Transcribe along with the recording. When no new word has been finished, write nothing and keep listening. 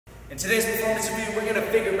In today's performance review, we're gonna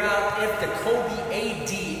figure out if the Kobe AD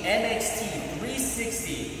NXT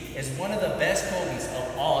 360 is one of the best Kobe's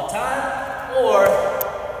of all time, or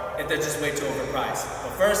if they're just way too overpriced.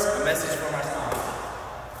 But first, a message from our sponsor.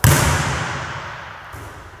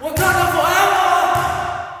 Wakanda forever!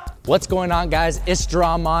 What's going on, guys? It's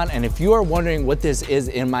Dramon, and if you are wondering what this is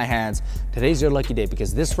in my hands, today's your lucky day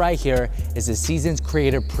because this right here is a Seasons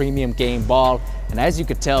Creator Premium Game Ball. And as you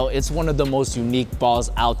could tell, it's one of the most unique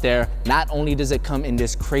balls out there. Not only does it come in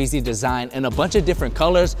this crazy design and a bunch of different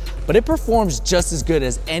colors, but it performs just as good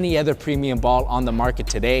as any other premium ball on the market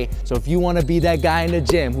today. So if you want to be that guy in the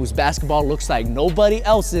gym whose basketball looks like nobody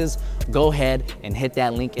else's, go ahead and hit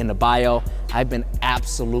that link in the bio. I've been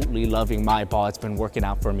absolutely loving my ball. It's been working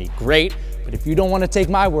out for me great. But if you don't want to take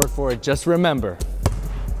my word for it, just remember,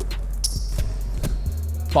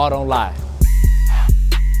 ball don't lie.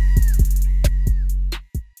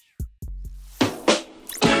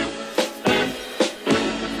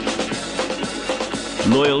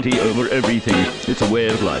 Loyalty over everything. It's a way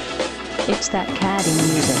of life. It's that caddy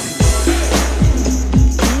music.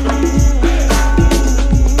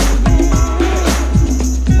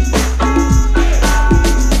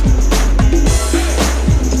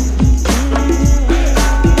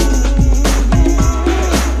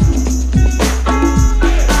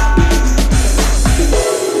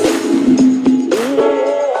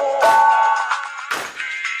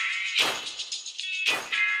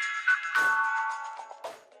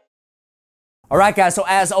 All right, guys, so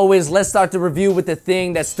as always, let's start the review with the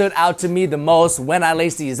thing that stood out to me the most when I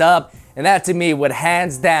laced these up, and that to me would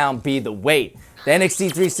hands down be the weight. The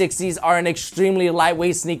NXT 360s are an extremely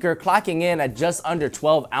lightweight sneaker, clocking in at just under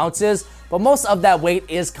 12 ounces, but most of that weight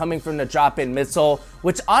is coming from the drop-in midsole,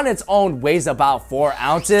 which on its own weighs about 4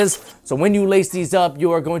 ounces. So when you lace these up,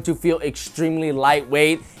 you are going to feel extremely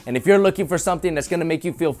lightweight, and if you're looking for something that's gonna make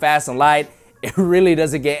you feel fast and light, it really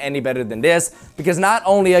doesn't get any better than this, because not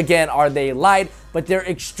only, again, are they light, but they're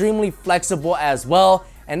extremely flexible as well.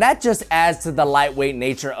 And that just adds to the lightweight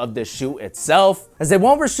nature of the shoe itself, as they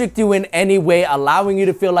won't restrict you in any way, allowing you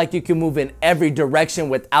to feel like you can move in every direction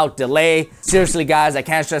without delay. Seriously, guys, I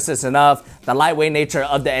can't stress this enough. The lightweight nature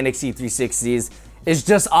of the NXT 360s is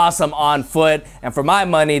just awesome on foot. And for my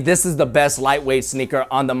money, this is the best lightweight sneaker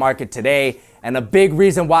on the market today. And a big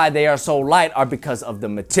reason why they are so light are because of the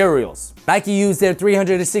materials. Nike used their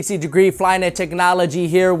 360-degree Flyknit technology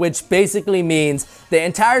here, which basically means the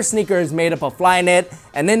entire sneaker is made up of Flyknit,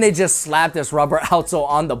 and then they just slap this rubber outsole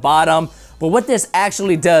on the bottom. But what this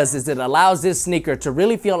actually does is it allows this sneaker to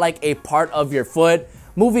really feel like a part of your foot,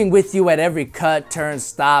 moving with you at every cut, turn,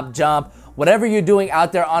 stop, jump. Whatever you're doing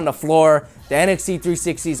out there on the floor, the NXT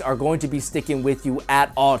 360s are going to be sticking with you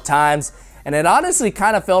at all times. And it honestly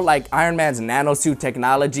kind of felt like Iron Man's nanosuit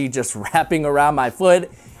technology just wrapping around my foot.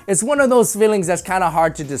 It's one of those feelings that's kind of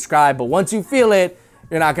hard to describe, but once you feel it,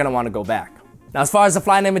 you're not going to want to go back. Now, as far as the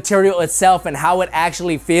Flyknit material itself and how it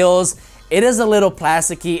actually feels, it is a little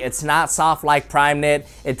plasticky. It's not soft like Prime Knit.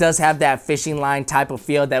 It does have that fishing line type of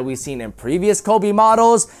feel that we've seen in previous Kobe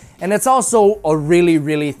models. And it's also a really,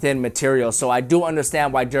 really thin material. So I do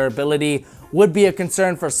understand why durability would be a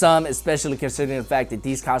concern for some, especially considering the fact that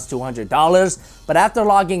these cost $200. But after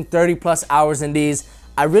logging 30 plus hours in these,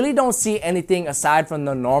 I really don't see anything aside from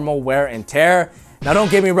the normal wear and tear. Now,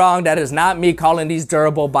 don't get me wrong, that is not me calling these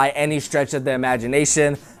durable by any stretch of the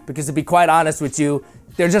imagination, because to be quite honest with you,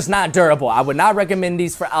 they're just not durable. I would not recommend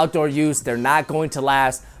these for outdoor use. They're not going to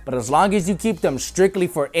last, but as long as you keep them strictly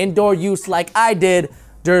for indoor use like I did,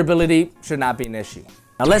 durability should not be an issue.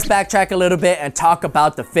 Now let's backtrack a little bit and talk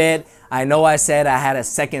about the fit. I know I said I had a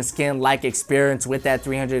second skin-like experience with that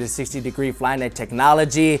 360-degree Flyknit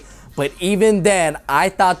technology, but even then, I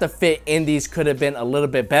thought the fit in these could have been a little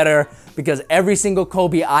bit better, because every single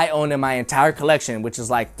Kobe I own in my entire collection, which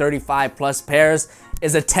is like 35 plus pairs,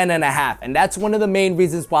 is a 10.5. And that's one of the main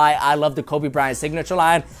reasons why I love the Kobe Bryant signature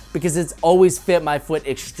line, because it's always fit my foot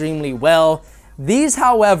extremely well. These,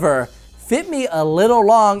 however, fit me a little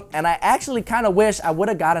long, and I actually kind of wish I would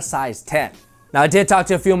have got a size 10. Now, I did talk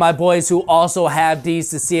to a few of my boys who also have these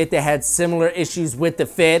to see if they had similar issues with the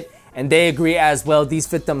fit, and they agree as well. These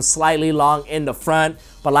fit them slightly long in the front,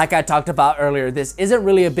 but like I talked about earlier, this isn't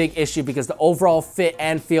really a big issue because the overall fit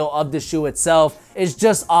and feel of the shoe itself is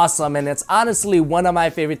just awesome, and it's honestly one of my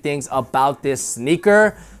favorite things about this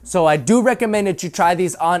sneaker. So I do recommend that you try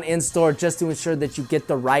these on in-store just to ensure that you get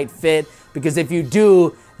the right fit, because if you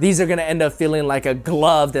do, these are gonna end up feeling like a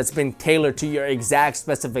glove that's been tailored to your exact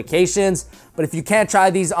specifications. But if you can't try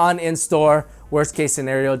these on in-store, worst case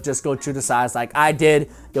scenario, just go true to size like I did.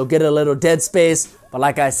 You'll get a little dead space, but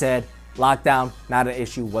like I said, lockdown, not an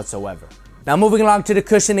issue whatsoever. Now moving along to the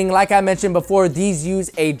cushioning, like I mentioned before, these use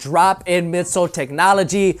a drop-in midsole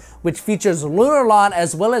technology, which features Lunarlon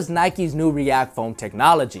as well as Nike's new React foam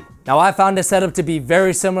technology. Now I found the setup to be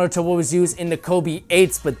very similar to what was used in the Kobe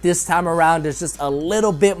 8s, but this time around there's just a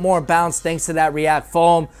little bit more bounce thanks to that React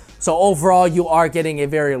foam. So overall, you are getting a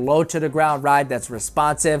very low to the ground ride that's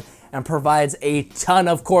responsive and provides a ton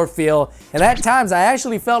of court feel. And at times, I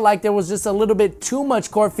actually felt like there was just a little bit too much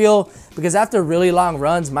court feel because after really long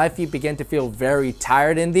runs, my feet begin to feel very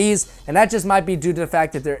tired in these. And that just might be due to the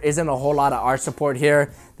fact that there isn't a whole lot of arch support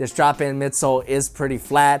here. This drop-in midsole is pretty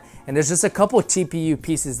flat, and there's just a couple TPU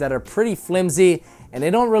pieces that are pretty flimsy and they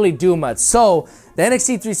don't really do much. So the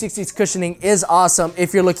NXT 360's cushioning is awesome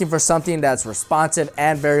if you're looking for something that's responsive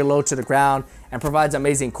and very low to the ground and provides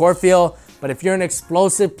amazing court feel. But if you're an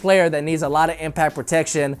explosive player that needs a lot of impact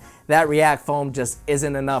protection, that React foam just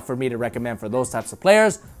isn't enough for me to recommend for those types of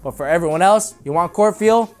players. But for everyone else, you want court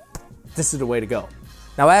feel, this is the way to go.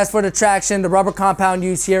 Now as for the traction, the rubber compound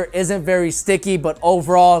used here isn't very sticky, but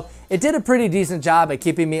overall, it did a pretty decent job at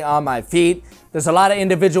keeping me on my feet. There's a lot of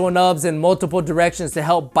individual nubs in multiple directions to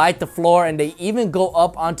help bite the floor, and they even go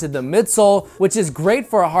up onto the midsole, which is great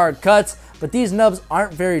for hard cuts, but these nubs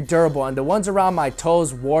aren't very durable, and the ones around my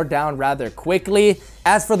toes wore down rather quickly.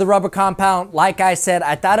 As for the rubber compound, like I said,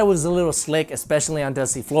 I thought it was a little slick, especially on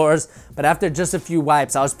dusty floors, but after just a few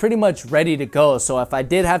wipes, I was pretty much ready to go. So if I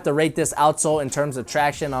did have to rate this outsole in terms of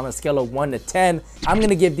traction on a scale of 1 to 10, I'm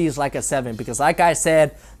gonna give these like a 7, because like I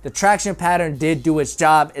said, the traction pattern did do its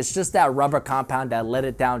job. It's just that rubber compound that let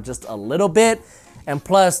it down just a little bit, and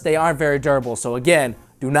plus they aren't very durable. So again,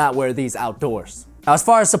 do not wear these outdoors. Now, as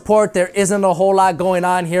far as support, there isn't a whole lot going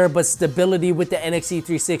on here, but stability with the NXT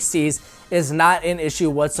 360s is not an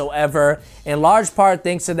issue whatsoever, in large part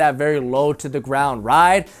thanks to that very low to the ground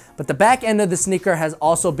ride. But the back end of the sneaker has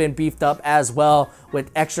also been beefed up as well,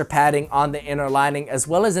 with extra padding on the inner lining as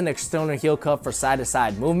well as an external heel cuff for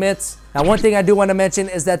side-to-side movements. Now, one thing I do want to mention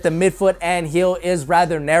is that the midfoot and heel is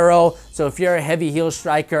rather narrow, so if you're a heavy heel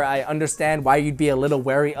striker, I understand why you'd be a little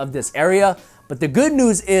wary of this area. But the good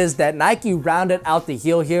news is that Nike rounded out the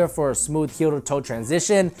heel here for a smooth heel to toe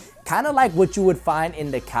transition, kind of like what you would find in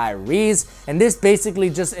the Kyries. And this basically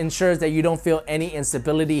just ensures that you don't feel any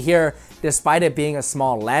instability here, despite it being a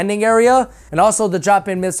small landing area. And also the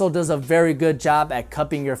drop-in midsole does a very good job at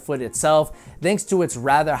cupping your foot itself, thanks to its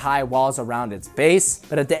rather high walls around its base.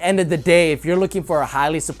 But at the end of the day, if you're looking for a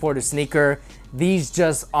highly supported sneaker, these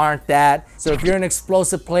just aren't that. So if you're an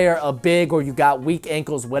explosive player, a big, or you got weak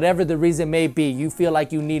ankles, whatever the reason may be, you feel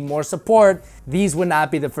like you need more support, these would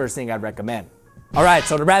not be the first thing I'd recommend. All right,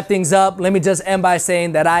 so to wrap things up, let me just end by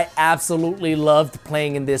saying that I absolutely loved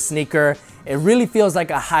playing in this sneaker. It really feels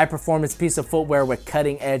like a high performance piece of footwear with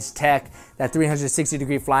cutting edge tech. That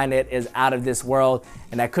 360-degree Flyknit is out of this world,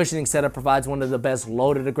 and that cushioning setup provides one of the best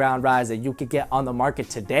low to the ground rides that you could get on the market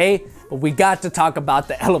today. But we got to talk about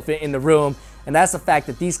the elephant in the room, and that's the fact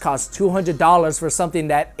that these cost $200 for something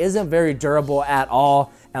that isn't very durable at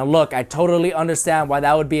all. And look, I totally understand why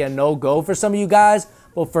that would be a no-go for some of you guys,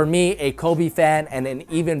 but for me, a Kobe fan and an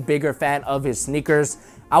even bigger fan of his sneakers,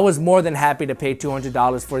 I was more than happy to pay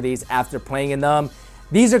 $200 for these after playing in them.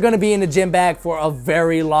 These are going to be in the gym bag for a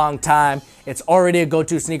very long time. It's already a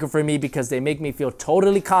go-to sneaker for me because they make me feel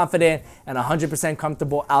totally confident and 100%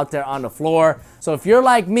 comfortable out there on the floor. So if you're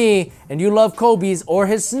like me and you love Kobe's or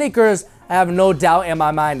his sneakers, I have no doubt in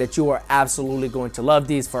my mind that you are absolutely going to love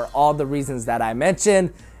these for all the reasons that I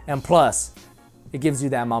mentioned. And plus, it gives you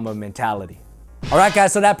that mama mentality. All right,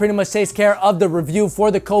 guys, so that pretty much takes care of the review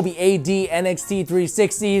for the Kobe AD NXT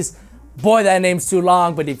 360s. Boy, that name's too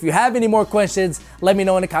long, but if you have any more questions, let me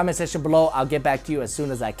know in the comment section below. I'll get back to you as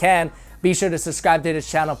soon as I can. Be sure to subscribe to this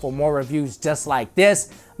channel for more reviews just like this.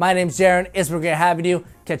 My name's Jaron. It's been great having you.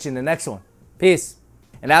 Catch you in the next one. Peace.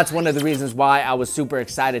 And that's one of the reasons why I was super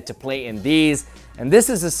excited to play in these. And this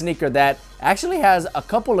is a sneaker that actually has a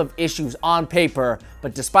couple of issues on paper,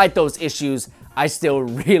 but despite those issues, I still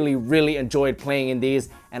really enjoyed playing in these,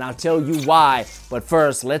 and I'll tell you why. But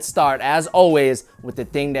first, let's start, as always, with the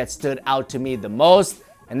thing that stood out to me the most,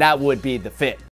 and that would be the fit.